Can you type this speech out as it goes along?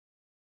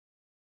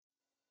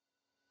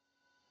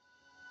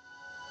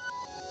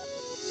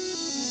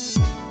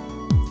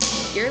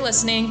You're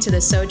listening to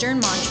the Sojourn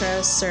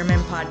Montrose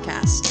Sermon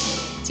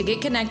Podcast. To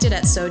get connected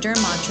at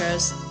Sojourn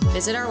Montrose,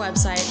 visit our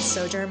website,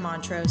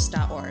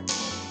 sojournmontrose.org.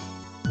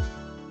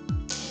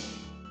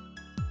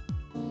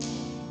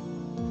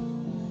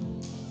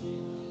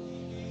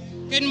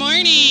 Good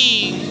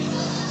morning.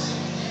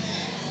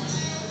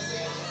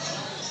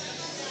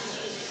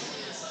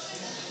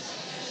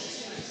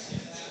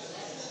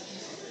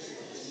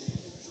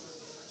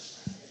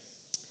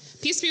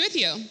 Peace be with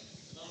you.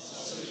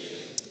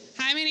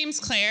 Hi, my name's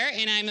Claire,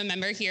 and I'm a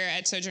member here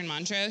at Sojourn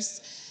Montrose.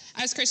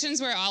 As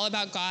Christians, we're all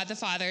about God, the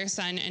Father,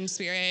 Son, and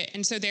Spirit,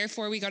 and so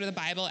therefore we go to the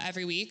Bible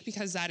every week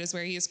because that is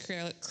where he has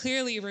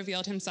clearly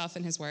revealed himself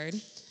in his word.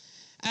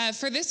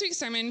 For this week's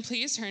sermon,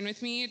 please turn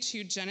with me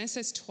to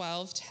Genesis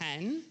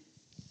 12:10.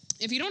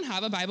 If you don't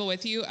have a Bible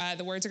with you,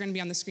 the words are going to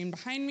be on the screen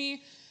behind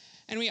me,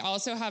 and we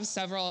also have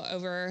several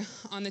over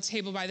on the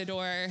table by the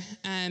door,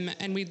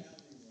 and we'd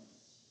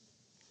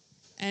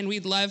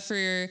love for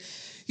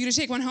you to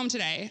take one home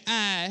today.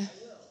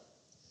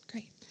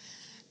 Great.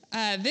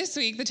 This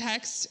week, the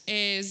text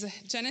is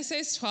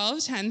Genesis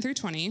 12:10 through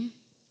 20.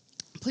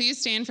 Please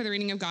stand for the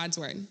reading of God's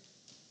word.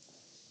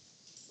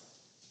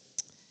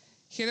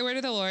 Hear the word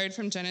of the Lord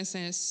from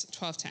Genesis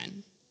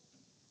 12:10.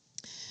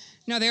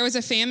 Now there was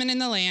a famine in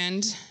the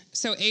land,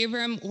 so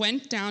Abram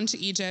went down to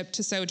Egypt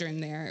to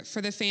sojourn there,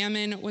 for the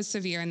famine was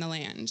severe in the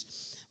land.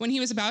 When he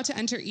was about to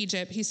enter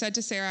Egypt, he said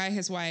to Sarai,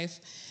 his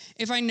wife,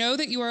 "If I know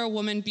that you are a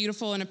woman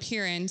beautiful in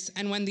appearance,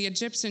 and when the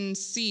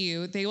Egyptians see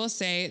you, they will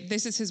say,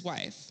 'This is his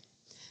wife.'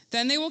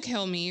 Then they will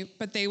kill me,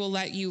 but they will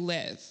let you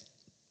live.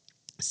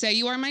 Say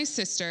you are my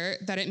sister,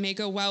 that it may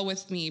go well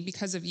with me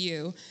because of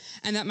you,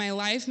 and that my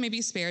life may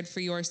be spared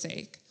for your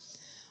sake."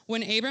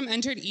 When Abram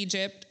entered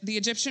Egypt, the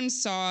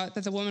Egyptians saw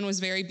that the woman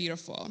was very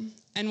beautiful.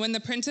 And when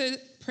the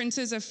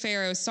princes of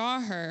Pharaoh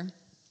saw her,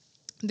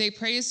 they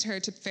praised her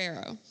to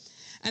Pharaoh.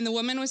 And the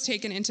woman was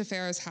taken into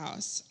Pharaoh's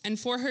house. And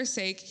for her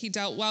sake, he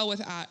dealt well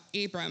with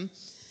Abram.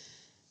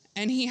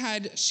 And he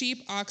had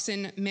sheep,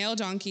 oxen, male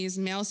donkeys,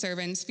 male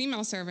servants,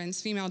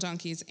 female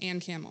donkeys,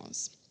 and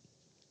camels.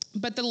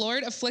 But the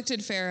Lord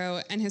afflicted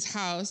Pharaoh and his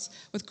house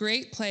with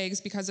great plagues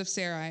because of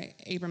Sarai,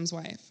 Abram's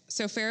wife.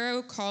 So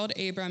Pharaoh called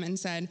Abram and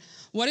said,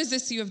 "What is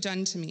this you have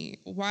done to me?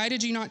 Why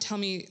did you not tell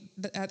me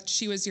that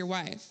she was your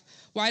wife?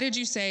 Why did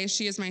you say,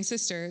 'She is my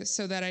sister,'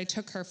 so that I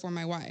took her for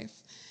my wife?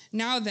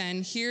 Now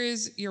then, here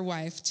is your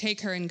wife, take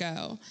her and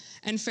go."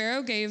 And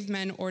Pharaoh gave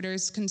men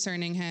orders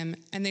concerning him,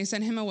 and they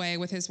sent him away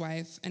with his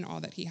wife and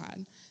all that he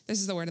had. This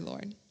is the word of the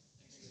Lord.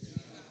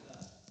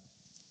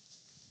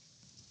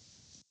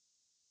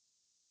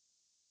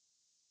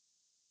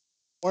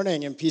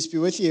 Morning, and peace be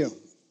with you.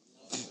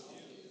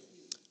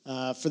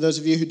 For those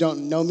of you who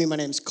don't know me, my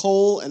name's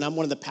Cole, and I'm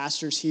one of the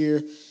pastors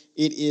here.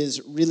 It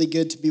is really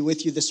good to be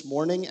with you this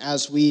morning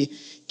as we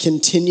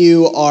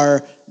continue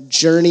our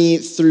journey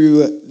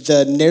through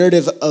the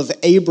narrative of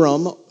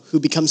Abram, who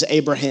becomes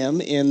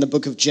Abraham in the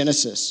book of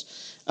Genesis.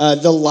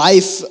 The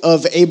life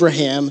of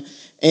Abraham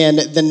and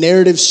the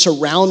narrative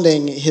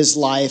surrounding his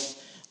life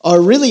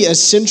are really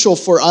essential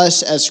for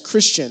us as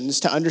Christians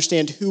to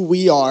understand who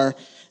we are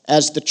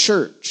as the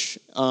church,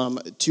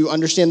 to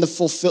understand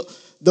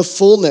the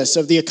fullness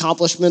of the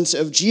accomplishments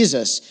of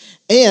Jesus.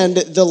 And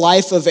the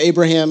life of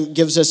Abraham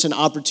gives us an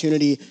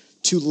opportunity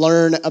to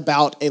learn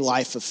about a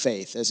life of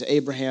faith, as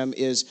Abraham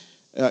is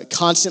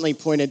constantly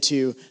pointed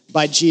to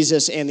by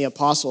Jesus and the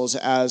apostles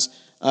as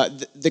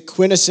the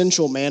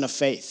quintessential man of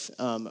faith,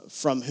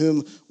 from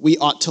whom we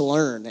ought to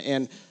learn.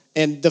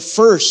 And the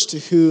first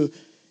who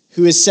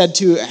is said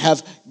to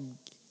have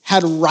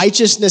had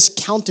righteousness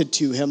counted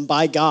to him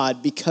by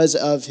God because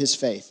of his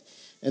faith.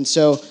 And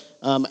so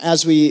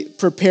as we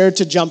prepare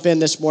to jump in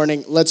this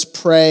morning, let's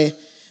pray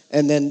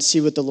and then see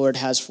what the Lord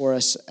has for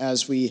us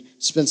as we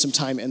spend some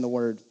time in the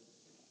Word.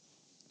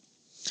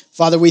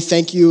 Father, we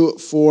thank you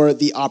for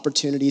the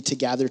opportunity to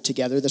gather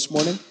together this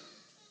morning.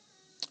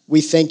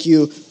 We thank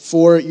you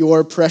for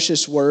your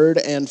precious Word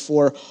and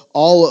for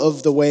all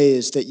of the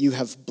ways that you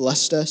have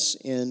blessed us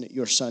in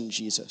your Son,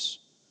 Jesus.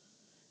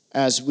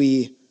 As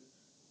we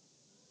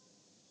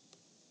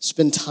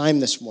spend time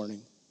this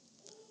morning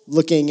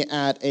looking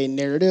at a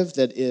narrative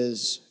that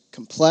is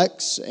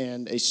complex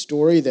and a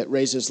story that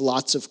raises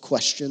lots of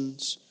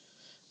questions,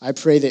 I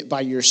pray that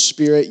by your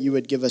Spirit you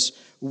would give us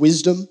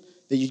wisdom,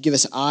 that you'd give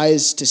us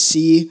eyes to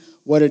see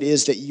what it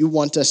is that you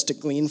want us to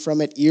glean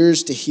from it,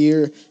 ears to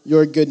hear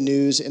your good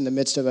news in the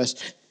midst of us,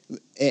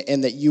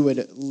 and that you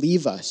would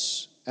leave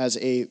us as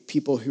a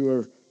people who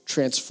are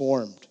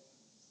transformed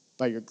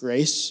by your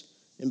grace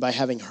and by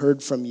having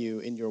heard from you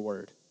in your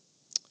word.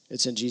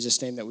 It's in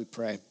Jesus' name that we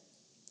pray.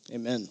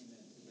 Amen.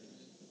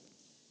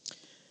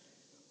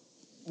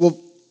 Well,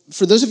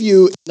 for those of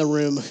you in the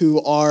room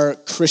who are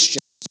Christians,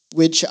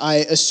 which I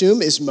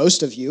assume is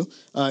most of you,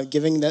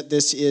 given that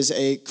this is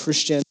a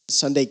Christian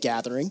Sunday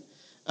gathering,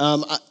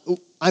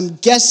 I'm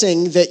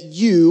guessing that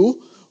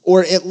you,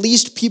 or at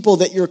least people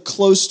that you're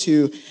close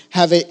to,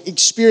 have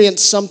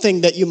experienced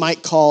something that you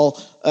might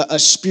call a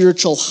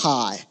spiritual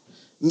high.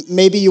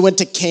 Maybe you went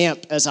to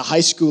camp as a high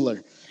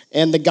schooler,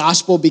 and the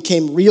gospel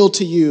became real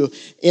to you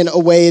in a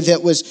way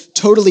that was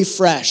totally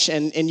fresh,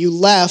 and you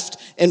left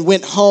and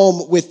went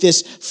home with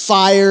this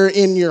fire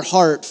in your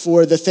heart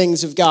for the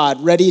things of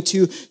God, ready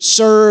to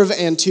serve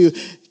and to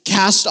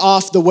cast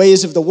off the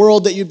ways of the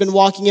world that you'd been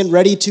walking in,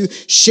 ready to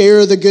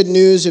share the good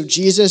news of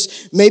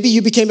Jesus. Maybe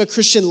you became a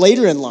Christian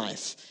later in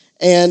life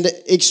and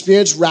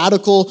experienced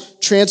radical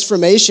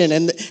transformation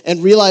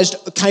and realized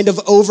kind of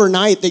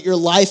overnight that your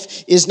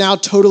life is now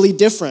totally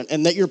different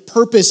and that your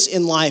purpose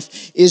in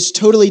life is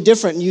totally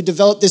different. And you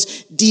develop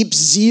this deep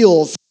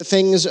zeal for the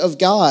things of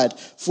God,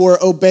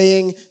 for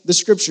obeying the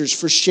scriptures,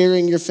 for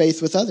sharing your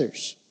faith with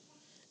others.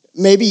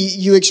 Maybe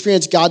you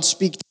experience God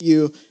speak to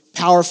you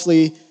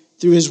powerfully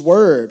through his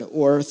word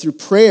or through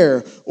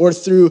prayer or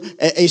through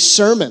a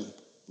sermon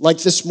like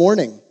this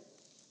morning.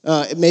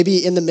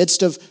 Maybe in the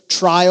midst of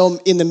trial,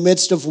 in the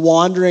midst of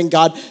wandering,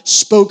 God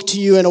spoke to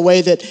you in a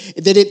way that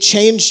it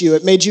changed you.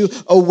 It made you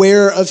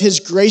aware of his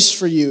grace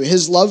for you,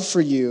 his love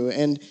for you,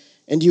 and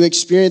you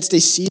experienced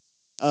a season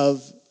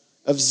of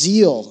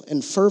zeal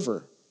and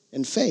fervor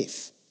and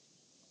faith.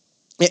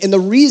 And the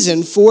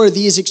reason for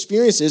these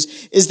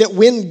experiences is that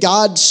when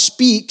God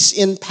speaks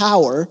in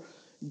power,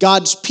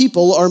 God's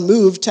people are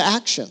moved to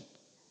action.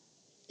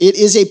 It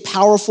is a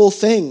powerful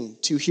thing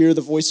to hear the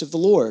voice of the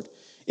Lord.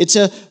 It's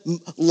a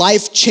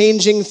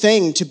life-changing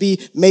thing to be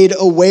made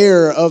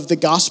aware of the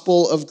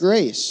gospel of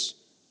grace.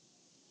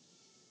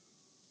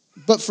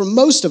 But for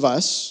most of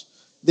us,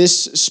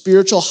 this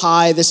spiritual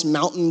high, this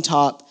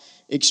mountaintop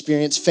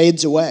experience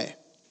fades away,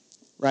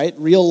 right?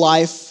 Real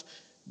life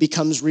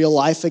becomes real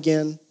life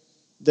again.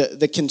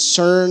 The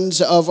concerns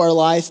of our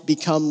life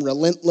become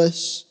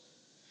relentless.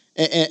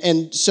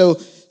 And so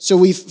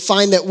we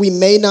find that we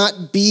may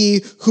not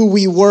be who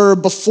we were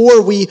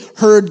before we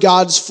heard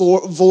God's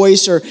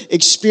voice or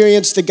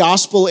experienced the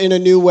gospel in a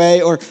new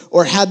way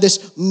or had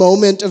this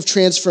moment of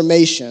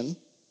transformation.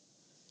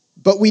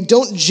 But we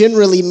don't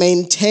generally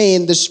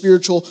maintain the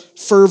spiritual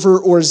fervor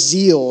or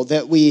zeal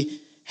that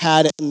we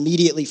had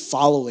immediately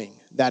following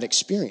that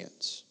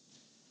experience.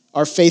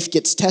 Our faith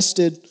gets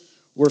tested.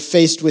 We're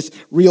faced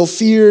with real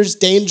fears,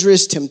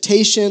 dangerous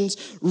temptations,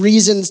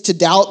 reasons to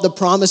doubt the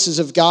promises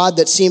of God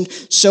that seemed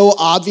so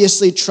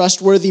obviously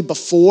trustworthy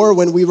before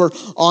when we were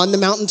on the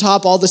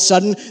mountaintop. All of a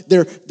sudden,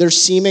 they're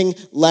seeming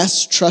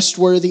less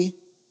trustworthy.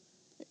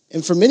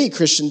 And for many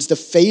Christians, the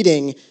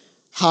fading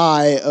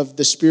high of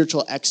the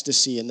spiritual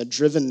ecstasy and the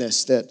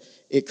drivenness that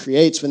it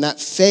creates, when that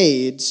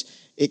fades,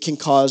 it can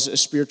cause a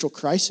spiritual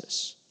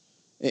crisis.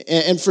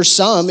 And for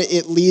some,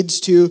 it leads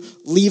to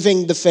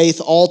leaving the faith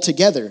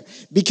altogether.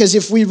 Because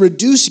if we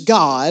reduce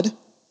God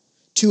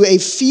to a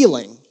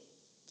feeling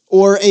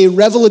or a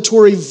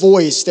revelatory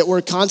voice that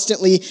we're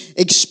constantly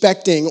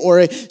expecting or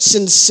a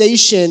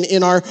sensation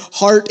in our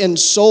heart and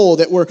soul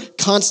that we're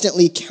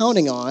constantly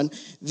counting on,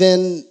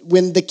 then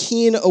when the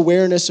keen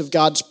awareness of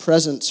God's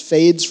presence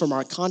fades from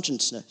our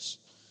consciousness,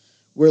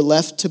 we're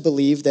left to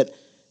believe that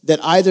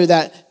either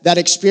that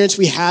experience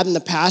we had in the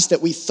past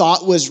that we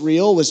thought was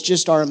real was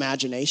just our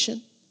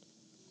imagination,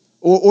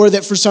 or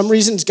that for some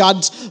reasons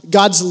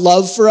God's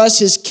love for us,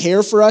 his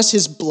care for us,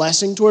 his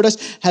blessing toward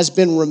us has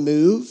been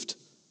removed,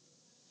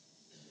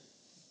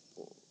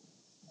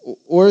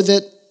 or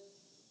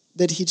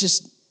that he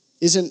just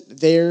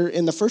isn't there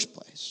in the first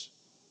place.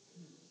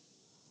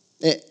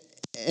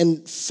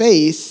 And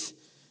faith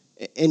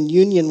and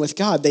union with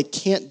God, they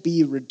can't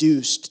be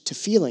reduced to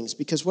feelings,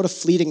 because what a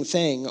fleeting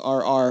thing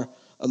are our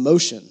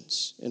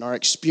emotions and our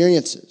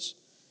experiences.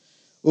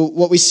 Well,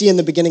 what we see in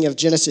the beginning of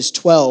Genesis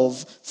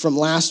 12 from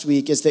last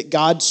week is that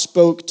God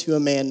spoke to a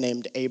man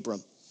named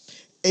Abram.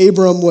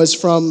 Abram was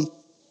from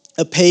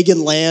a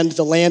pagan land,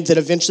 the land that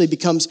eventually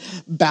becomes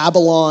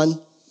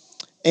Babylon,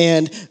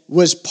 and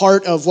was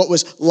part of what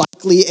was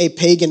likely a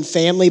pagan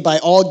family. By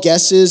all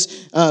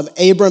guesses,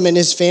 Abram and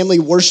his family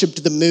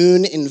worshipped the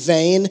moon in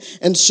vain.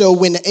 And so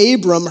when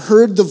Abram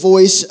heard the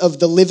voice of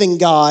the living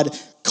God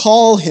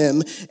call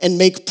him and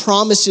make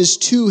promises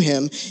to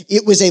him,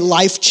 it was a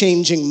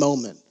life-changing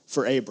moment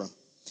for Abram.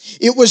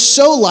 It was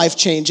so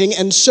life-changing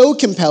and so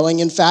compelling,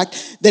 in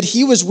fact, that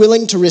he was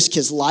willing to risk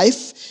his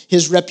life,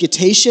 his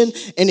reputation,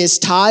 and his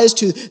ties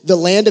to the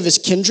land of his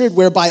kindred,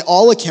 where by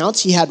all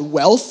accounts he had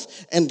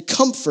wealth and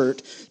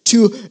comfort,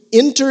 to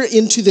enter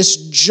into this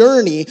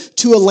journey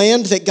to a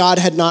land that God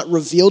had not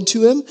revealed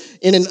to him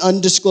in an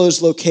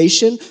undisclosed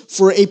location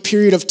for a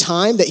period of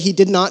time that he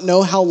did not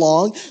know how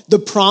long. The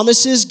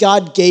promises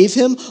God gave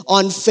him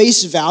on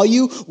face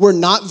value were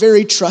not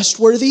very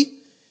trustworthy.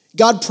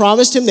 God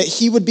promised him that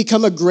he would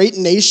become a great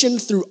nation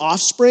through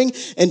offspring,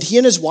 and he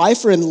and his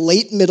wife are in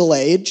late middle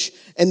age,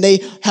 and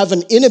they have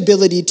an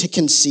inability to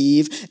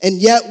conceive. And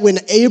yet when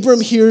Abram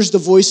hears the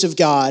voice of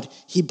God,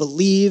 he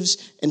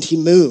believes and he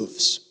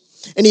moves.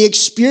 And he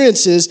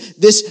experiences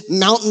this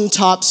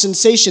mountaintop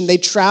sensation. They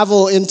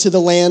travel into the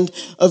land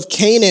of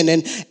Canaan,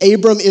 and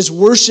Abram is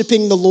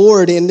worshiping the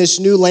Lord in this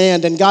new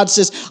land. And God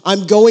says,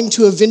 I'm going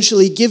to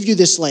eventually give you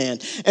this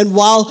land. And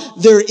while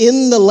they're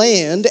in the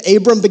land,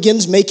 Abram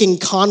begins making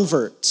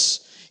converts.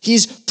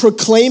 He's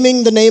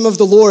proclaiming the name of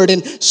the Lord,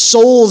 and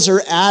souls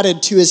are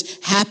added to his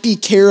happy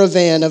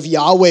caravan of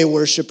Yahweh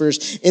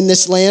worshipers in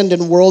this land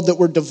and world that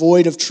were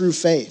devoid of true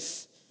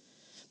faith.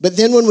 But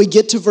then when we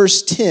get to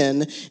verse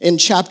 10 in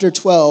chapter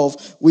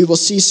 12, we will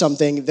see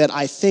something that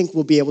I think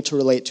will be able to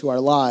relate to our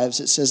lives.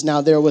 It says, now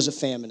there was a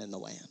famine in the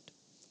land.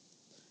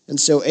 And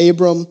so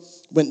Abram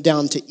went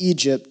down to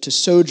Egypt to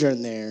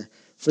sojourn there,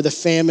 for the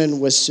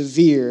famine was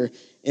severe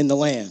in the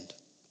land.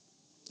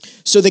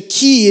 So the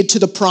key to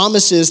the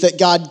promises that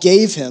God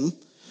gave him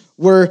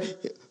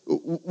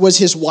was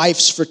his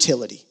wife's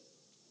fertility,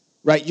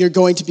 right? You're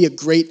going to be a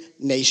great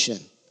nation.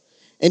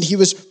 And he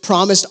was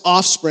promised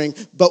offspring,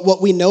 but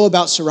what we know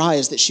about Sarai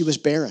is that she was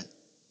barren.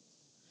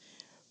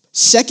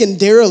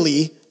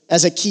 Secondarily,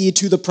 as a key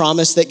to the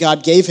promise that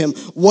God gave him,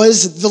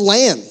 was the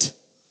land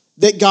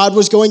that God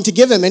was going to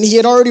give him. And he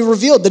had already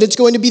revealed that it's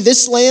going to be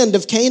this land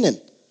of Canaan.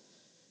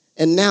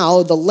 And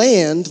now the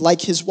land, like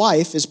his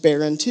wife, is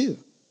barren too.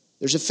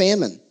 There's a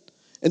famine.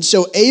 And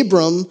so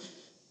Abram,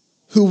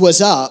 who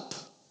was up,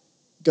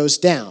 goes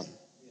down.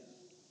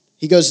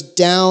 He goes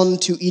down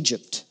to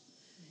Egypt.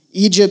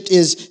 Egypt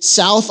is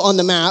south on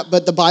the map,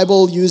 but the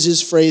Bible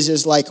uses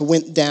phrases like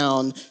went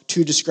down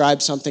to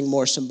describe something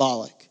more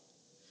symbolic.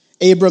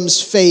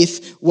 Abram's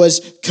faith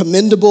was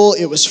commendable,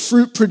 it was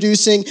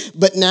fruit-producing,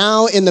 but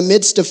now in the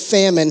midst of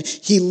famine,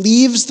 he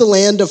leaves the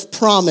land of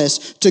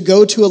promise to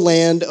go to a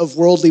land of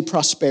worldly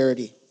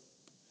prosperity.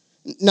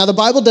 Now, the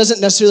Bible doesn't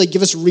necessarily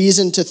give us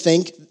reason to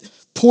think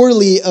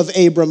poorly of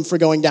Abram for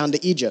going down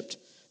to Egypt.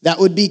 That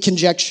would be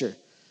conjecture.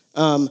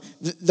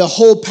 The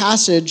whole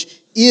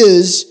passage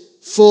is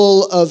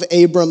full of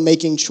Abram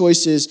making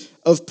choices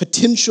of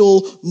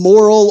potential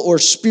moral or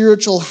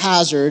spiritual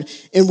hazard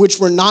in which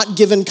we're not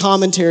given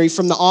commentary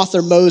from the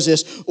author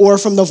Moses or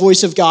from the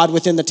voice of God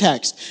within the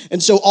text.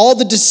 And so all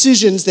the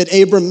decisions that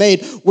Abram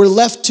made were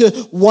left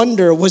to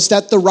wonder, was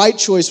that the right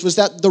choice? Was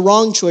that the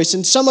wrong choice?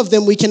 And some of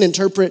them we can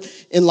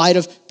interpret in light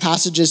of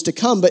passages to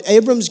come. But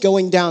Abram's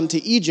going down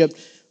to Egypt,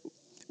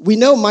 we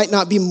know might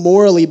not be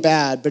morally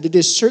bad, but it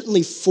is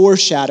certainly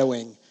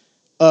foreshadowing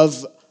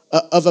of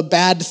a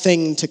bad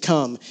thing to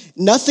come.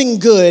 Nothing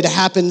good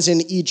happens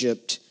in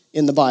Egypt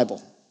in the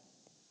Bible.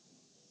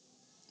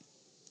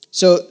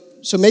 So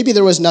maybe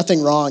there was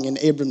nothing wrong in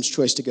Abram's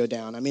choice to go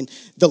down. I mean,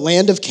 the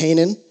land of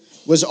Canaan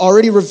was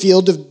already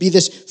revealed to be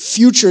this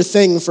future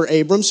thing for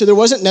Abram, so there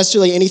wasn't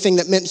necessarily anything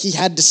that meant he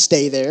had to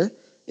stay there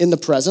in the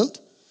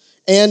present.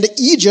 And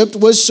Egypt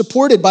was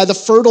supported by the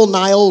fertile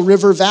Nile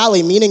River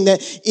Valley, meaning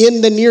that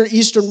in the Near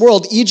Eastern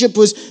world, Egypt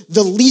was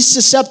the least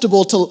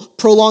susceptible to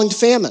prolonged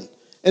famine.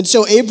 And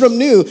so Abram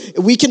knew,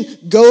 we can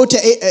go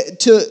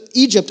to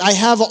Egypt. I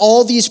have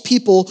all these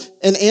people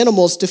and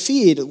animals to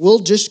feed. We'll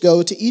just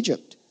go to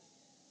Egypt.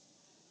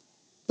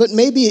 But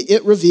maybe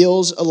it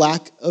reveals a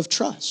lack of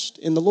trust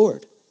in the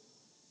Lord.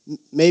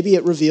 Maybe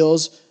it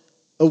reveals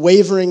a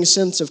wavering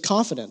sense of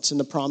confidence in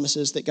the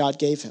promises that God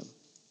gave him.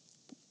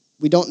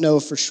 We don't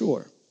know for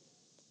sure.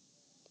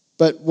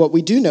 But what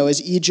we do know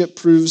is Egypt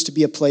proves to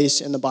be a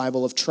place in the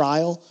Bible of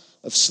trial,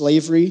 of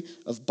slavery,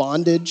 of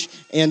bondage,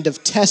 and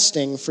of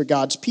testing for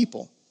God's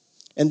people.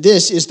 And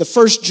this is the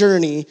first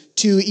journey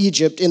to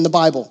Egypt in the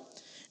Bible.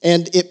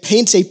 And it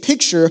paints a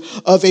picture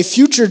of a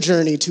future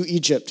journey to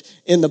Egypt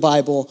in the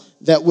Bible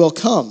that will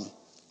come.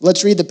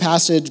 Let's read the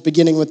passage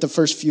beginning with the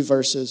first few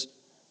verses.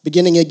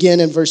 Beginning again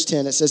in verse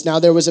 10, it says, now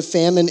there was a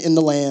famine in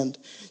the land.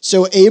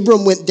 So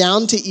Abram went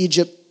down to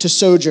Egypt to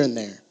sojourn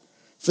there,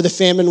 for the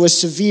famine was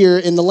severe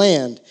in the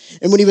land.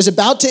 And when he was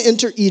about to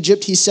enter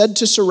Egypt, he said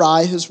to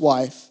Sarai, his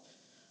wife,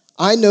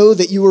 I know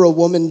that you are a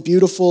woman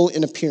beautiful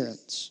in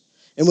appearance.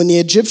 And when the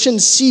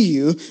Egyptians see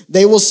you,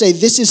 they will say,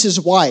 this is his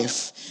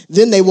wife.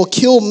 Then they will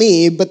kill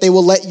me, but they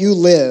will let you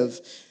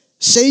live.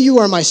 Say you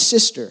are my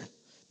sister,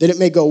 that it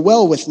may go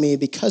well with me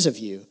because of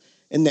you,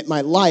 and that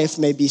my life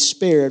may be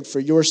spared for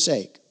your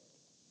sake.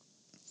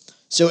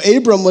 So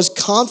Abram was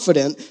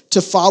confident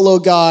to follow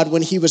God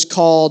when he was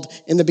called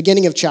in the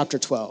beginning of chapter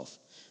 12.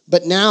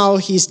 But now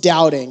he's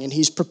doubting, and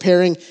he's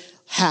preparing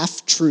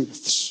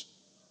half-truths.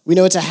 We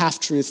know it's a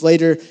half-truth.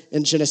 Later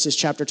in Genesis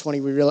chapter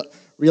 20, we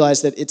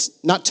realize that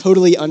it's not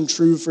totally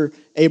untrue for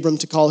Abram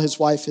to call his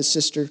wife his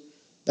sister.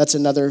 That's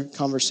another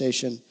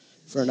conversation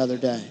for another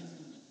day.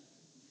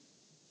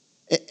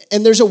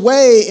 And there's a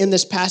way in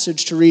this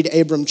passage to read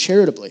Abram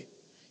charitably.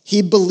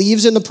 He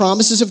believes in the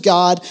promises of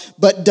God,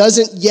 but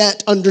doesn't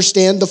yet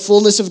understand the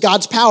fullness of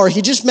God's power.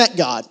 He just met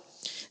God.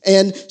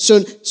 And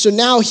so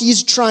now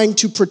he's trying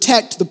to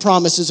protect the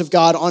promises of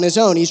God on his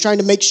own. He's trying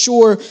to make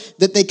sure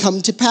that they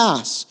come to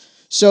pass.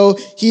 So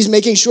he's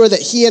making sure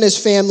that he and his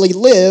family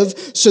live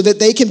so that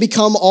they can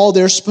become all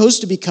they're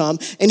supposed to become.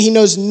 And he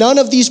knows none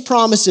of these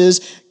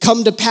promises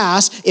come to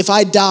pass if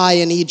I die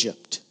in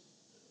Egypt.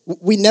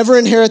 We never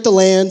inherit the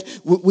land.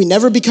 We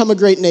never become a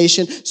great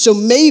nation. So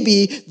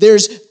maybe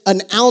there's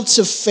an ounce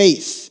of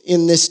faith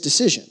in this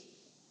decision.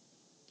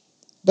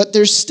 But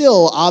there's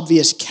still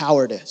obvious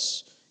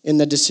cowardice in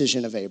the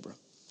decision of Abram.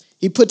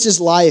 He puts his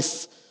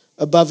life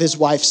above his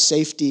wife's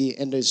safety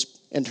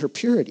and her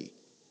purity.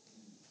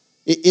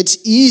 It's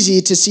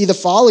easy to see the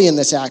folly in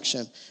this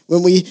action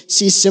when we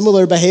see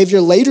similar behavior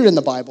later in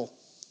the Bible,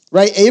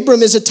 right?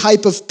 Abram is a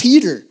type of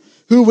Peter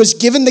who was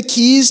given the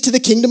keys to the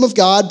kingdom of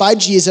God by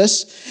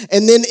Jesus,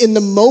 and then in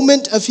the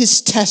moment of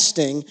his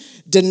testing,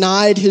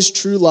 denied his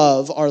true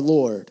love, our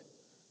Lord,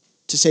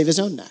 to save his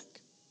own neck.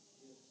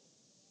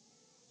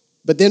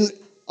 But then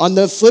on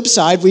the flip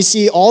side, we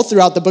see all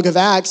throughout the book of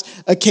Acts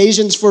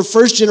occasions for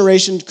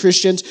first-generation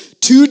Christians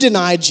to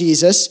deny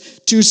Jesus,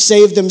 to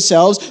save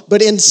themselves,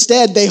 but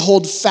instead they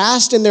hold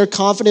fast in their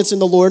confidence in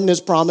the Lord and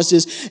his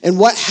promises. And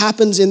what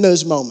happens in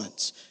those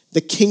moments?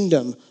 The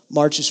kingdom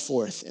marches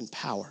forth in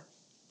power.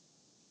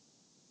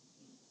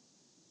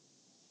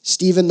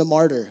 Stephen the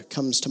martyr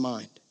comes to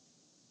mind.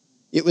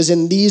 It was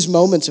in these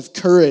moments of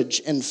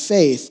courage and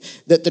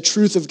faith that the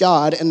truth of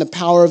God and the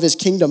power of his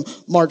kingdom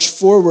marched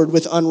forward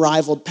with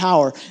unrivaled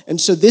power. And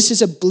so this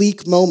is a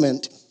bleak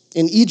moment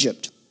in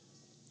Egypt.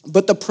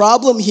 But the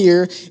problem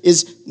here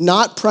is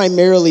not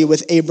primarily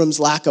with Abram's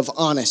lack of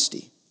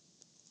honesty,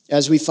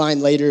 as we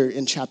find later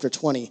in chapter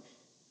 20.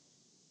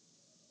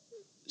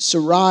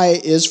 Sarai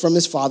is from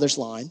his father's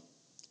line.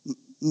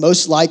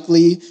 Most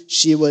likely,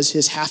 she was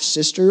his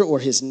half-sister or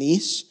his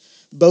niece,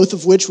 both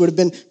of which would have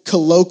been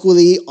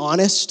colloquially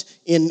honest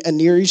in a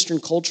Near Eastern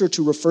culture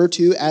to refer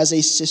to as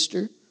a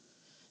sister.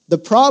 The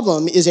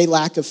problem is a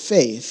lack of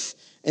faith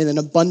and an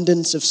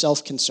abundance of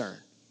self-concern.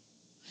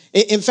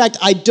 In fact,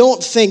 I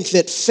don't think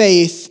that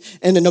faith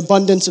and an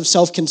abundance of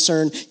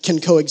self-concern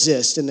can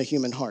coexist in the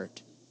human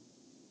heart.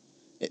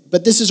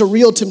 But this is a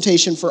real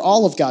temptation for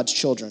all of God's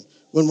children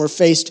when we're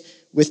faced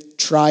with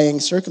trying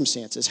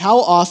circumstances. How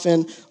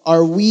often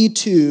are we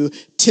too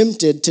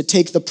tempted to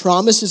take the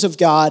promises of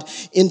God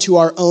into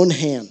our own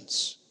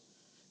hands,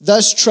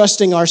 thus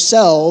trusting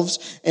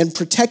ourselves and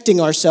protecting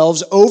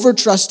ourselves over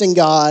trusting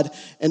God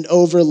and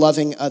over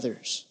loving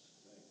others?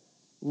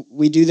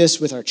 We do this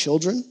with our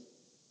children,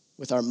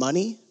 with our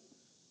money,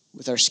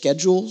 with our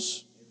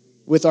schedules,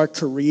 with our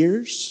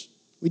careers.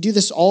 We do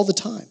this all the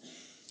time.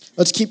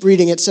 Let's keep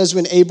reading. It says,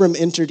 when Abram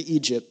entered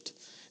Egypt,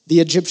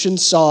 the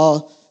Egyptians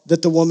saw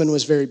that the woman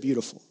was very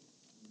beautiful.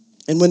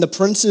 And when the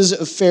princes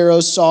of Pharaoh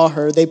saw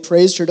her, they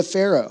praised her to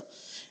Pharaoh.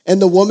 And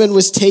the woman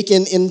was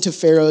taken into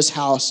Pharaoh's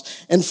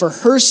house. And for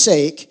her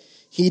sake,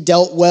 he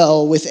dealt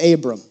well with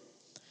Abram.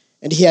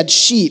 And he had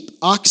sheep,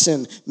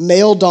 oxen,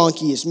 male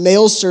donkeys,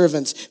 male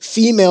servants,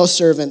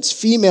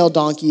 female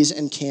donkeys,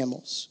 and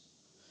camels.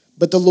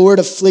 But the Lord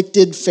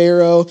afflicted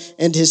Pharaoh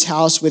and his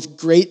house with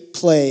great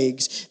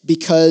plagues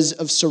because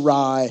of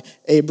Sarai,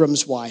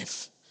 Abram's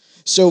wife.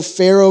 So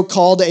Pharaoh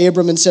called to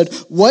Abram and said,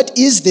 "What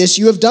is this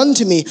you have done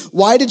to me?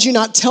 Why did you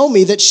not tell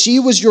me that she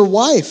was your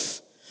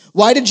wife?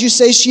 Why did you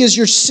say she is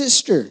your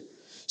sister?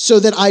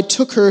 So that I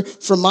took her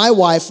for my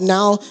wife.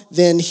 Now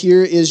then,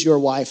 here is your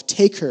wife.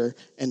 Take her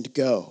and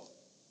go."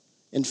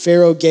 And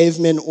Pharaoh gave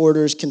men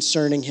orders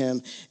concerning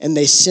him, and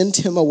they sent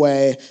him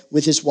away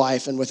with his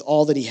wife and with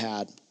all that he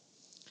had.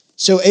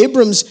 So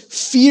Abram's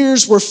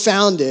fears were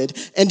founded,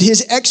 and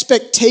his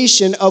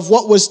expectation of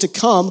what was to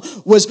come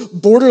was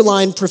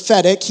borderline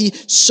prophetic. He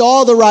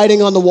saw the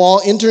writing on the wall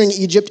entering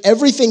Egypt.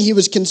 Everything he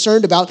was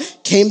concerned about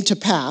came to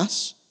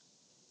pass.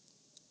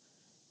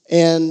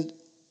 And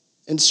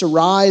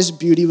Sarai's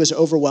beauty was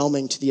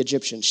overwhelming to the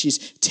Egyptians. She's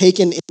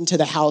taken into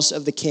the house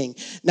of the king.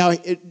 Now,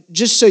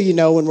 just so you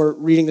know, when we're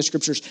reading the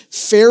scriptures,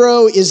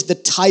 Pharaoh is the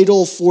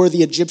title for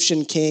the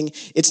Egyptian king.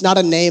 It's not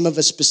a name of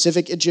a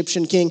specific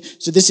Egyptian king.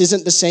 So this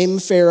isn't the same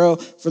Pharaoh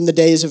from the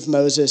days of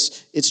Moses.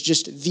 It's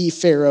just the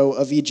Pharaoh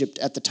of Egypt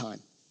at the time.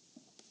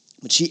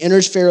 But she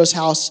enters Pharaoh's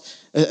house,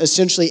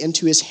 essentially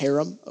into his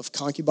harem of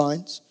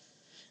concubines.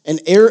 And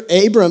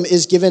Abram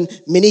is given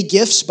many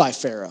gifts by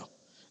Pharaoh.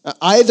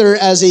 Either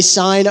as a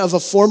sign of a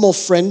formal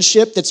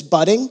friendship that's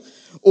budding,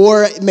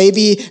 or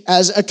maybe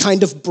as a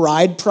kind of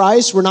bride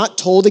price. We're not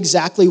told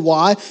exactly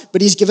why,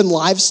 but he's given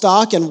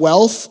livestock and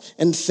wealth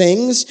and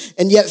things.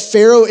 And yet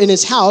Pharaoh and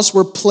his house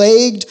were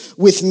plagued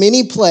with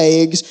many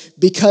plagues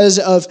because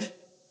of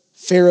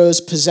Pharaoh's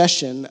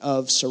possession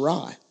of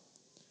Sarai.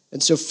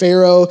 And so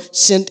Pharaoh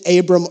sent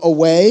Abram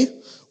away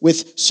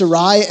with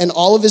Sarai and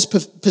all of his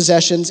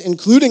possessions,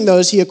 including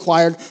those he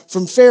acquired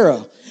from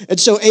Pharaoh. And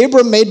so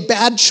Abram made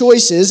bad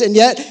choices, and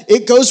yet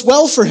it goes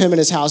well for him and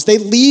his house. They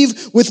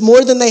leave with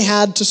more than they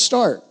had to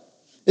start.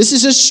 This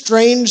is a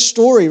strange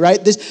story, right?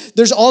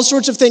 There's all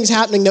sorts of things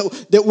happening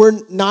that we're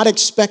not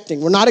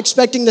expecting. We're not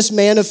expecting this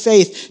man of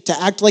faith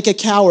to act like a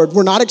coward.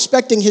 We're not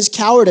expecting his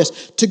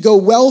cowardice to go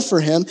well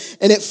for him.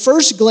 And at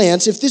first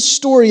glance, if this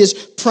story is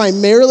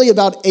primarily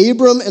about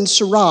Abram and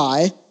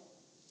Sarai,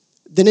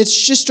 then it's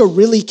just a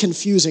really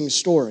confusing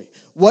story.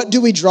 What do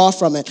we draw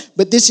from it?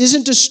 But this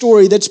isn't a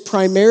story that's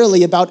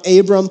primarily about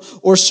Abram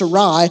or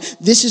Sarai.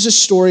 This is a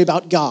story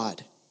about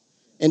God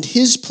and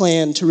his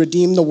plan to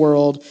redeem the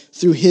world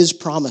through his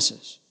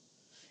promises.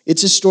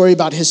 It's a story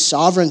about his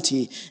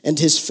sovereignty and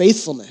his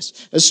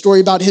faithfulness, a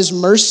story about his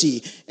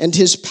mercy and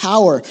his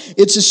power.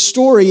 It's a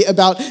story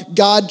about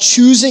God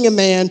choosing a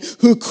man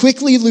who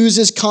quickly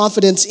loses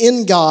confidence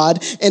in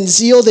God and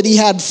zeal that he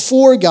had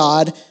for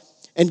God,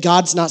 and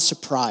God's not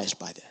surprised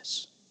by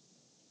this.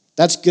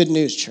 That's good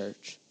news,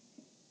 church.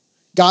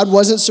 God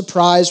wasn't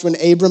surprised when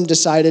Abram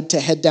decided to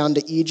head down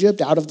to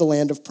Egypt out of the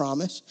land of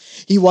promise.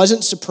 He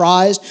wasn't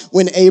surprised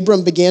when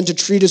Abram began to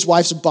treat his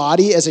wife's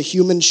body as a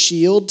human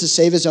shield to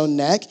save his own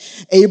neck.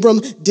 Abram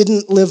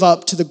didn't live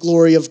up to the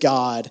glory of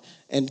God,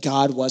 and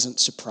God wasn't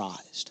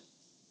surprised.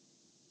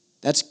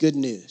 That's good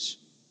news,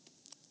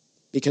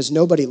 because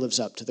nobody lives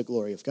up to the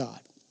glory of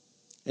God,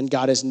 and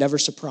God is never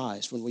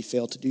surprised when we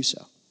fail to do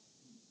so.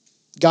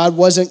 God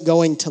wasn't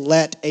going to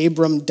let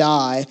Abram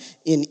die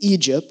in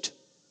Egypt,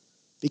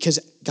 because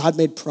God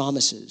made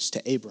promises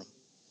to Abram.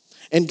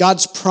 And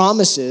God's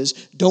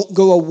promises don't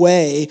go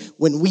away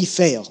when we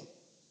fail.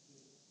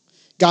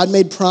 God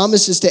made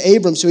promises to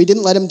Abram, so he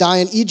didn't let him die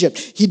in Egypt.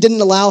 He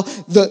didn't allow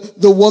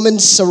the woman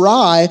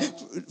Sarai,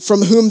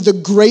 from whom the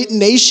great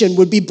nation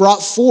would be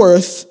brought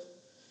forth,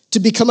 to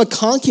become a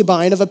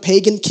concubine of a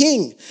pagan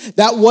king.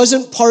 That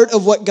wasn't part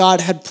of what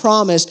God had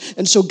promised,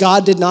 and so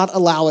God did not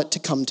allow it to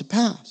come to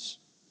pass.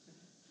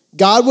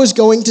 God was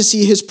going to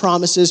see his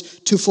promises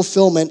to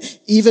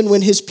fulfillment even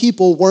when his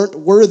people weren't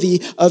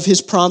worthy of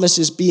his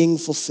promises being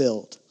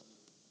fulfilled.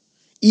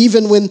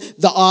 Even when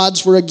the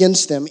odds were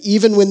against them,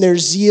 even when their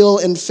zeal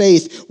and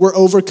faith were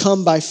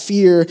overcome by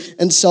fear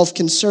and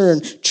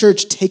self-concern.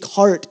 Church, take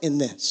heart in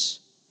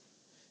this.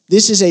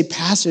 This is a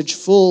passage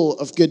full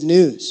of good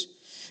news.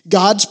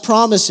 God's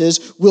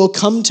promises will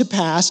come to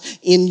pass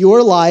in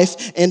your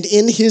life and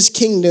in his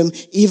kingdom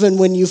even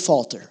when you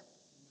falter.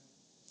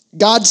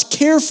 God's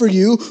care for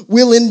you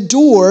will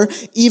endure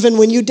even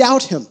when you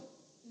doubt him.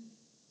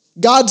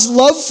 God's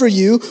love for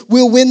you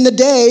will win the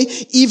day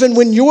even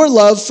when your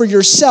love for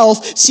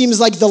yourself seems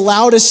like the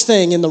loudest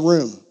thing in the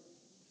room.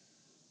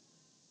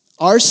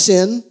 Our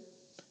sin,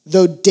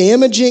 though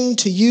damaging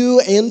to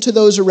you and to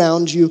those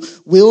around you,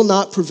 will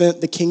not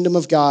prevent the kingdom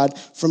of God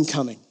from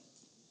coming.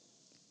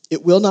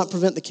 It will not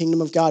prevent the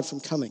kingdom of God from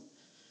coming.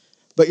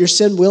 But your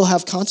sin will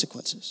have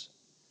consequences.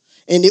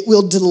 And it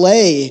will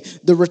delay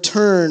the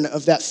return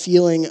of that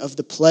feeling of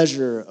the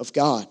pleasure of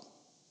God.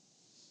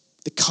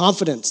 The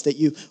confidence that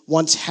you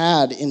once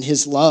had in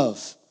his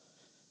love.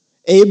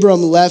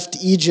 Abram left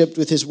Egypt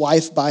with his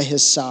wife by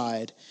his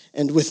side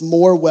and with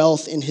more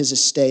wealth in his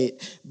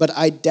estate. But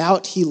I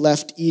doubt he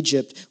left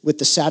Egypt with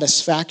the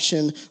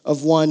satisfaction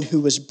of one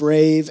who was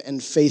brave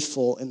and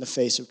faithful in the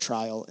face of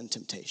trial and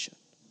temptation.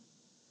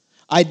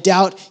 I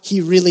doubt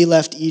he really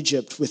left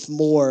Egypt with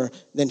more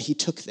than he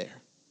took there.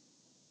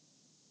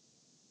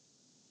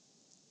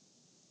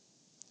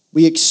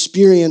 We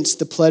experience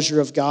the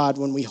pleasure of God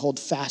when we hold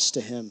fast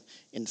to him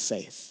in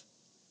faith.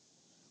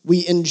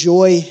 We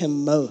enjoy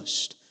him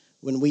most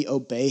when we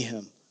obey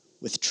him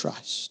with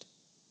trust.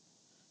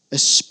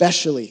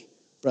 Especially,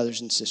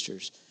 brothers and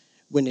sisters,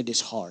 when it is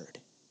hard.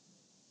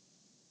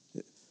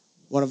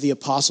 One of the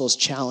apostles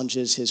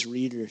challenges his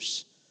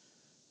readers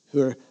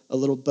who are a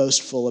little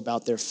boastful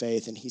about their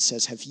faith, and he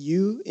says, have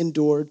you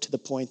endured to the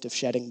point of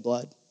shedding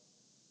blood?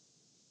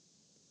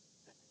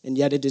 And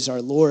yet it is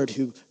our Lord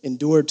who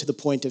endured to the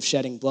point of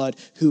shedding blood,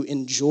 who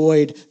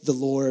enjoyed the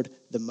Lord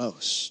the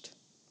most.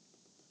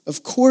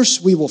 Of course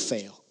we will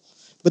fail,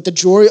 but the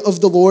joy of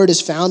the Lord is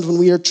found when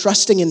we are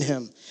trusting in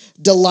him,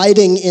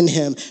 delighting in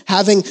him,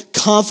 having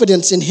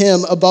confidence in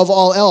him above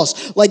all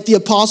else. Like the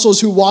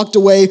apostles who walked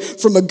away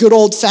from a good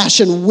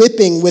old-fashioned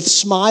whipping with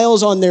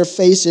smiles on their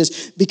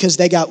faces because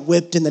they got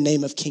whipped in the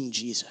name of King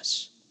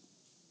Jesus.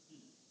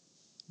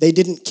 They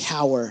didn't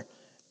cower,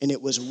 and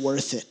it was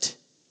worth it.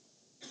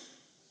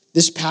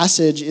 This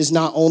passage is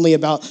not only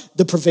about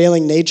the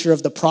prevailing nature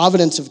of the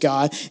providence of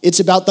God, it's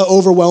about the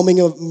overwhelming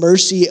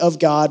mercy of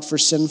God for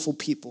sinful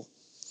people.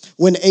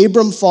 When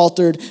Abram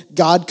faltered,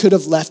 God could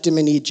have left him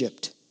in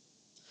Egypt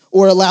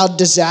or allowed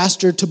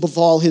disaster to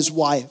befall his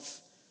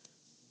wife.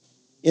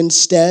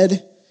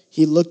 Instead,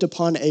 he looked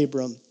upon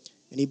Abram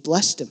and he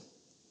blessed him.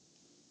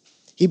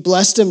 He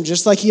blessed him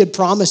just like he had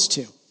promised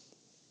to.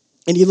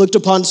 And he looked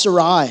upon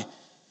Sarai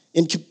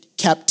in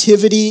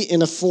captivity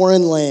in a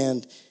foreign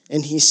land,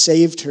 and he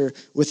saved her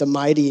with a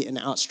mighty and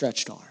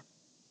outstretched arm.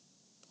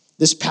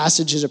 This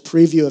passage is a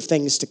preview of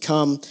things to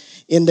come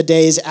in the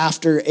days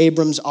after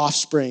Abram's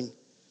offspring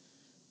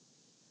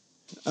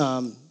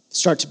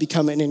start to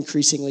become an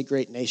increasingly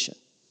great nation.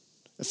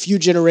 A few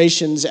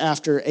generations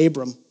after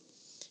Abram,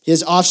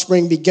 his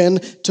offspring began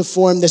to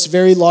form this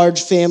very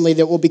large family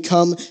that will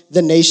become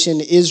the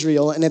nation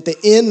Israel. And at the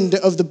end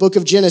of the book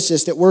of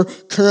Genesis that we're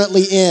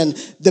currently in,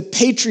 the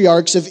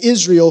patriarchs of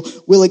Israel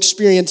will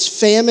experience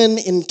famine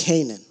in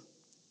Canaan.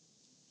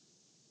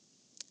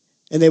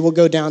 And they will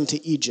go down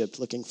to Egypt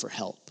looking for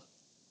help.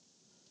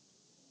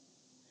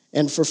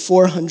 And for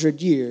 400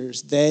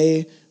 years,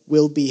 they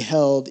will be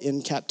held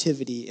in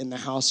captivity in the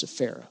house of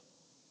Pharaoh,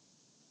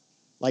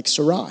 like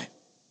Sarai.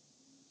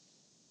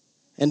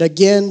 And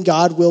again,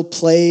 God will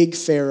plague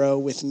Pharaoh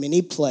with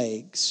many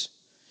plagues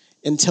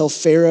until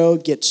Pharaoh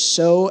gets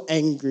so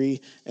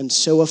angry and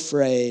so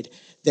afraid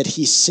that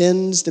he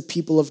sends the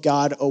people of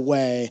God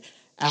away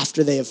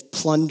after they have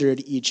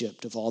plundered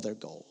Egypt of all their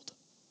gold.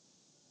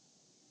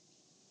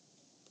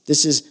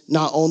 This is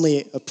not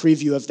only a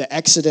preview of the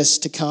Exodus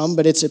to come,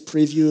 but it's a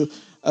preview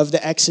of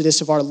the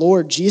exodus of our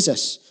Lord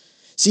Jesus.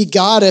 See,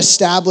 God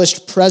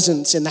established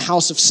presence in the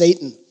house of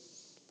Satan,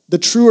 the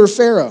truer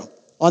Pharaoh,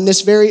 on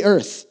this very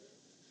earth.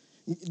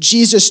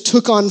 Jesus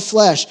took on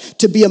flesh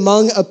to be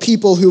among a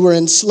people who were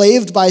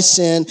enslaved by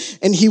sin,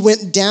 and he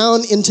went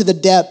down into the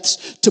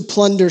depths to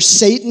plunder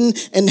Satan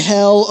and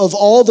hell of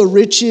all the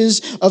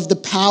riches, of the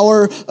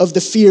power, of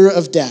the fear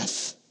of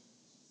death,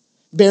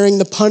 bearing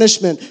the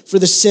punishment for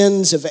the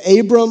sins of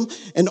Abram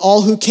and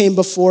all who came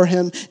before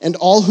him and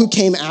all who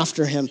came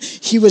after him.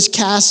 He was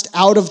cast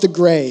out of the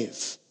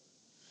grave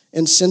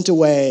and sent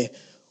away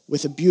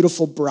with a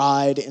beautiful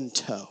bride in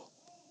tow,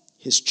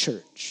 his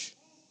church.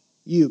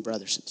 You,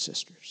 brothers and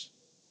sisters.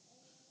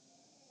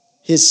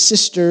 His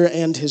sister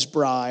and his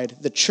bride,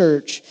 the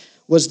church,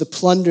 was the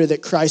plunder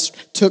that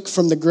Christ took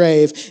from the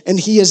grave, and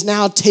he is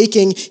now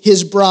taking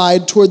his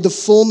bride toward the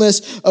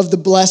fullness of the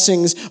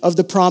blessings of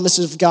the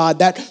promises of God,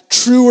 that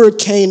truer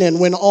Canaan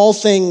when all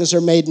things are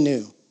made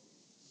new.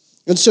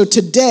 And so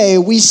today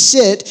we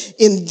sit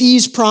in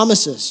these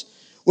promises.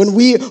 When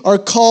we are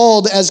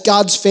called as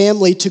God's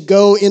family to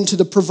go into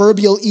the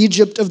proverbial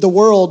Egypt of the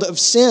world of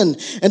sin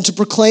and to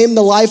proclaim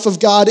the life of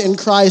God in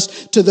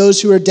Christ to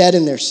those who are dead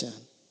in their sin,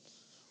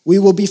 we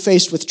will be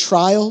faced with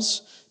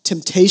trials,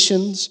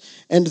 temptations,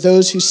 and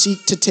those who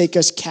seek to take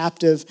us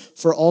captive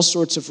for all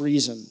sorts of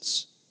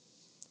reasons.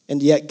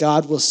 And yet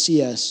God will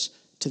see us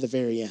to the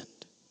very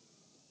end.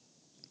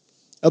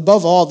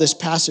 Above all, this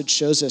passage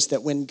shows us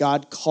that when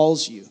God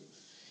calls you,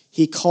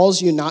 he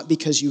calls you not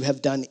because you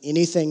have done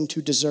anything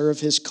to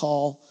deserve his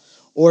call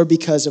or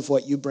because of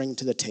what you bring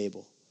to the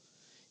table.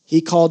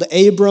 He called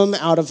Abram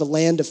out of the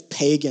land of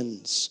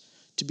pagans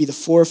to be the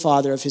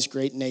forefather of his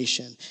great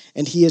nation.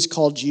 And he has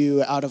called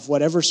you out of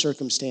whatever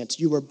circumstance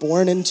you were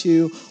born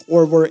into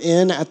or were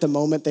in at the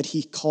moment that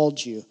he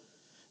called you.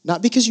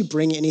 Not because you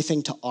bring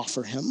anything to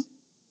offer him.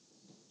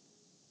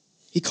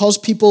 He calls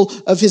people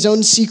of his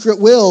own secret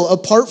will,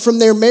 apart from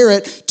their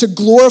merit, to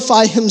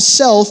glorify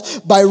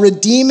himself by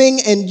redeeming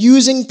and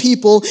using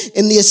people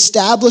in the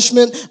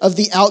establishment of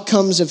the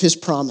outcomes of his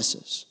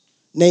promises,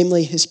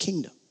 namely his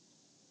kingdom.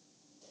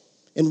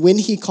 And when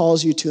he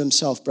calls you to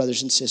himself,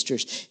 brothers and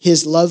sisters,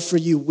 his love for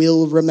you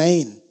will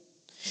remain.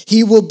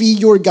 He will be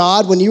your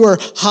God when you are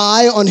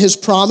high on his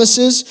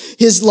promises.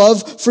 His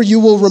love for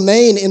you will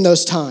remain in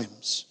those times.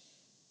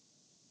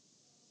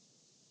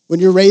 When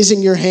you're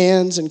raising your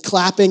hands and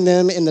clapping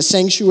them in the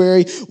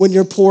sanctuary, when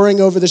you're poring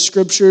over the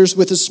scriptures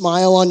with a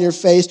smile on your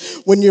face,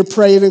 when you're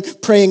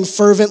praying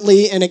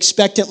fervently and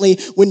expectantly,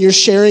 when you're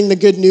sharing the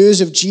good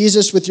news of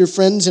Jesus with your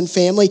friends and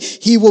family,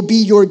 he will be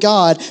your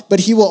God, but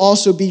he will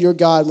also be your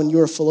God when you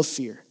are full of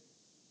fear,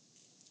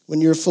 when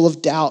you're full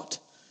of doubt,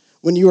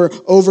 when you are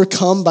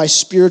overcome by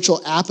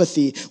spiritual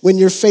apathy, when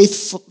your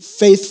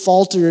faith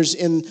falters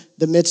in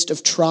the midst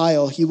of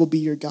trial, he will be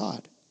your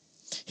God.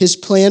 His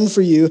plan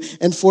for you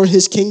and for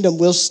his kingdom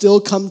will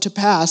still come to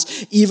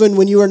pass even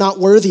when you are not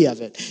worthy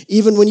of it,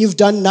 even when you've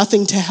done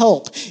nothing to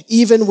help,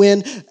 even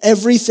when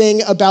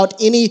everything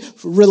about any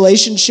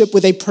relationship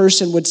with a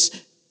person would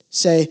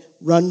say,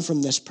 run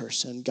from this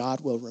person.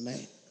 God will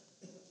remain.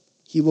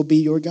 He will be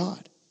your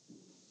God.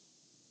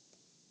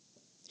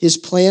 His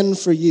plan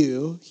for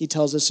you, he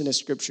tells us in his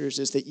scriptures,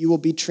 is that you will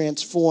be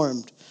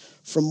transformed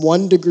from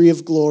one degree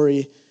of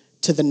glory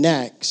to the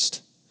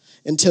next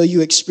until you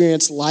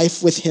experience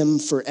life with him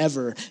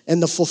forever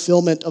and the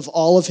fulfillment of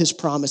all of his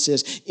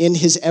promises in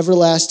his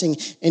everlasting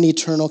and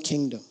eternal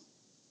kingdom.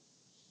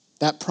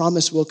 That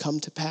promise will come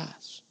to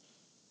pass.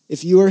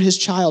 If you are his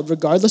child,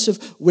 regardless of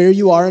where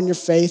you are in your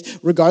faith,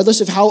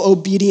 regardless of how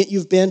obedient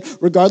you've been,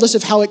 regardless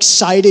of how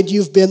excited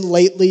you've been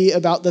lately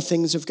about the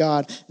things of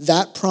God,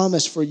 that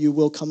promise for you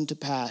will come to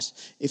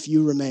pass if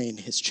you remain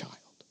his child.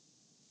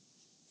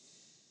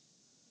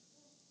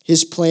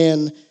 His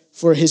plan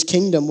for his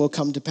kingdom will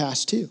come to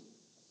pass too.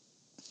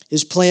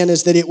 His plan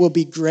is that it will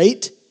be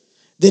great,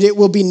 that it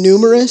will be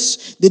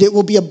numerous, that it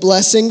will be a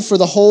blessing for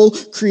the whole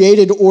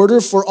created order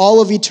for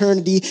all of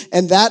eternity,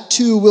 and that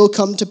too will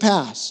come to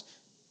pass.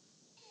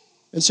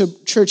 And so,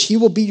 church, he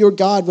will be your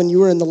God when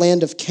you are in the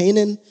land of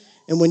Canaan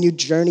and when you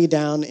journey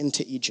down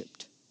into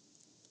Egypt.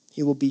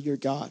 He will be your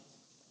God.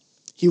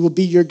 He will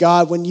be your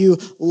God when you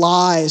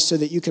lie so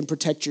that you can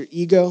protect your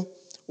ego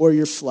or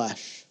your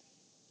flesh.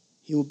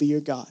 He will be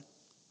your God.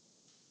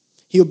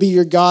 He'll be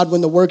your God when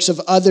the works of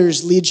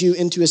others lead you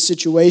into a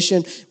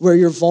situation where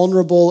you're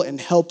vulnerable and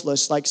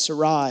helpless like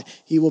Sarai.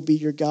 He will be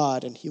your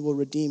God, and he will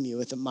redeem you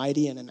with a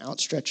mighty and an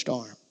outstretched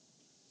arm.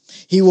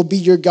 He will be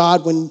your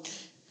God when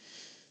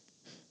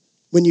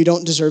you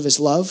don't deserve his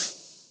love.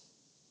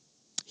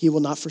 He will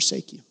not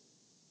forsake you.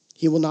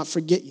 He will not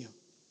forget you.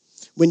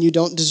 When you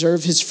don't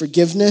deserve his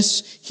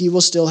forgiveness, he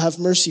will still have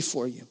mercy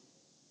for you.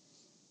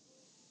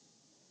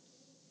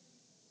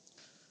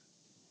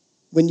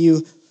 When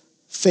you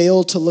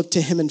fail to look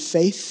to him in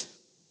faith,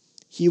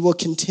 he will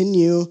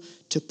continue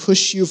to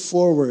push you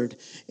forward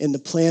in the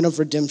plan of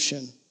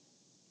redemption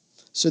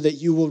so that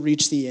you will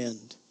reach the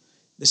end,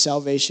 the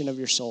salvation of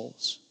your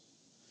souls.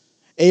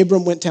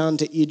 Abram went down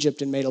to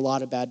Egypt and made a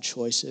lot of bad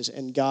choices,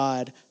 and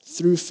God,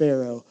 through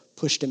Pharaoh,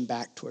 pushed him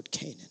back toward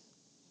Canaan.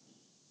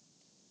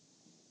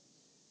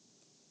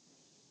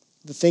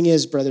 The thing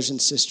is, brothers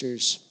and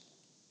sisters,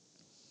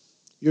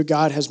 your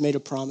God has made a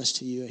promise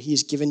to you.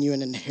 He's given you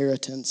an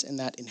inheritance, and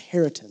that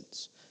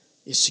inheritance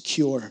is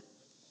secure.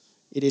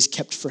 It is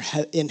kept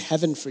in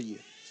heaven for you.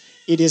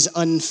 It is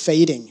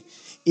unfading.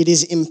 It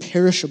is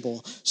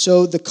imperishable.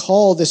 So the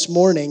call this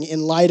morning,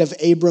 in light of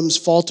Abram's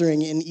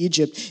faltering in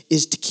Egypt,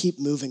 is to keep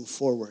moving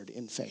forward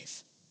in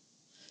faith,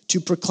 to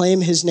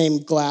proclaim his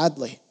name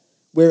gladly,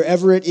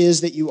 wherever it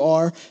is that you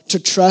are, to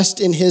trust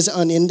in his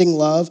unending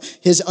love,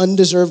 his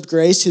undeserved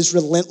grace, his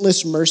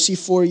relentless mercy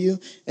for you,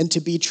 and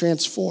to be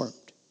transformed.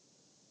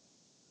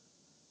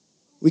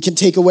 We can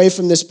take away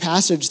from this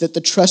passage that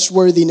the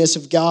trustworthiness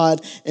of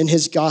God and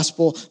his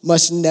gospel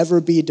must never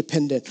be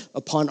dependent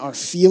upon our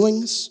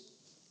feelings,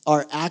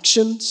 our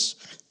actions,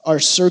 our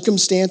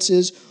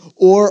circumstances,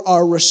 or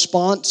our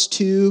response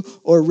to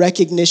or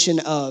recognition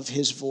of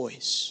his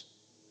voice.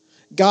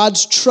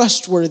 God's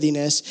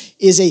trustworthiness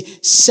is a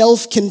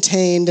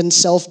self-contained and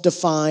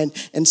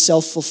self-defined and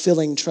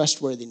self-fulfilling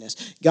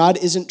trustworthiness. God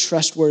isn't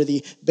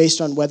trustworthy based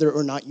on whether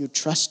or not you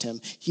trust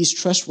him. He's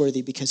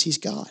trustworthy because he's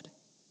God.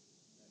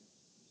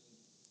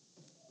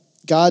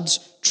 God's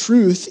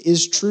truth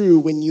is true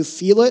when you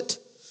feel it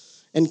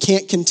and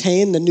can't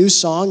contain the new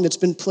song that's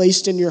been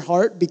placed in your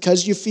heart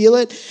because you feel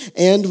it,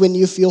 and when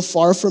you feel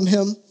far from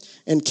him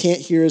and can't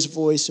hear his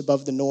voice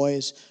above the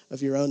noise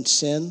of your own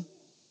sin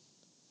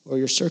or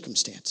your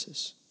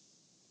circumstances.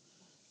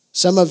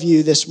 Some of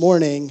you this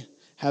morning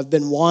have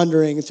been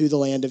wandering through the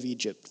land of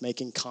Egypt,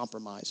 making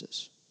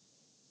compromises.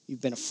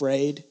 You've been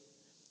afraid.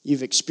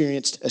 You've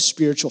experienced a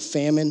spiritual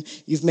famine.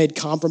 You've made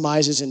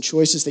compromises and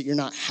choices that you're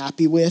not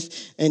happy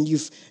with, and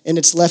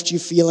it's left you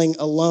feeling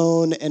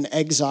alone and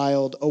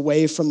exiled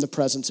away from the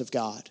presence of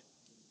God.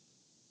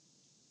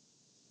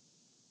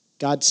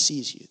 God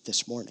sees you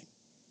this morning.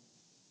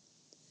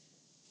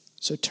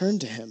 So turn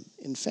to him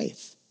in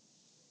faith.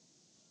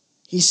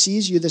 He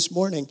sees you this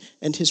morning,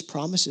 and his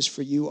promises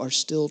for you are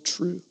still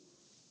true.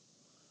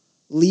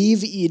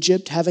 Leave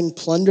Egypt, having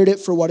plundered it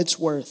for what it's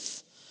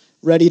worth,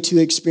 ready to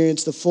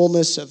experience the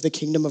fullness of the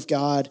kingdom of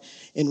God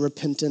in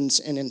repentance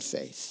and in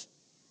faith.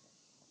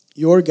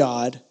 Your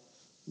God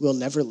will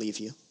never leave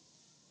you.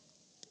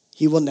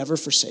 He will never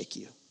forsake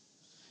you.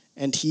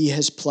 And he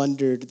has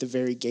plundered the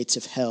very gates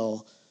of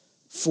hell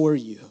for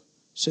you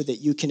so that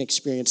you can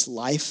experience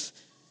life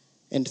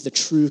and the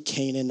true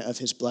Canaan of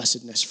his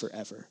blessedness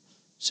forever.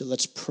 So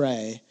let's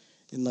pray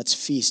and let's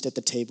feast at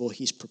the table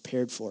he's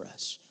prepared for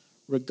us,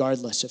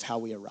 regardless of how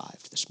we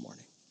arrived this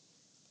morning.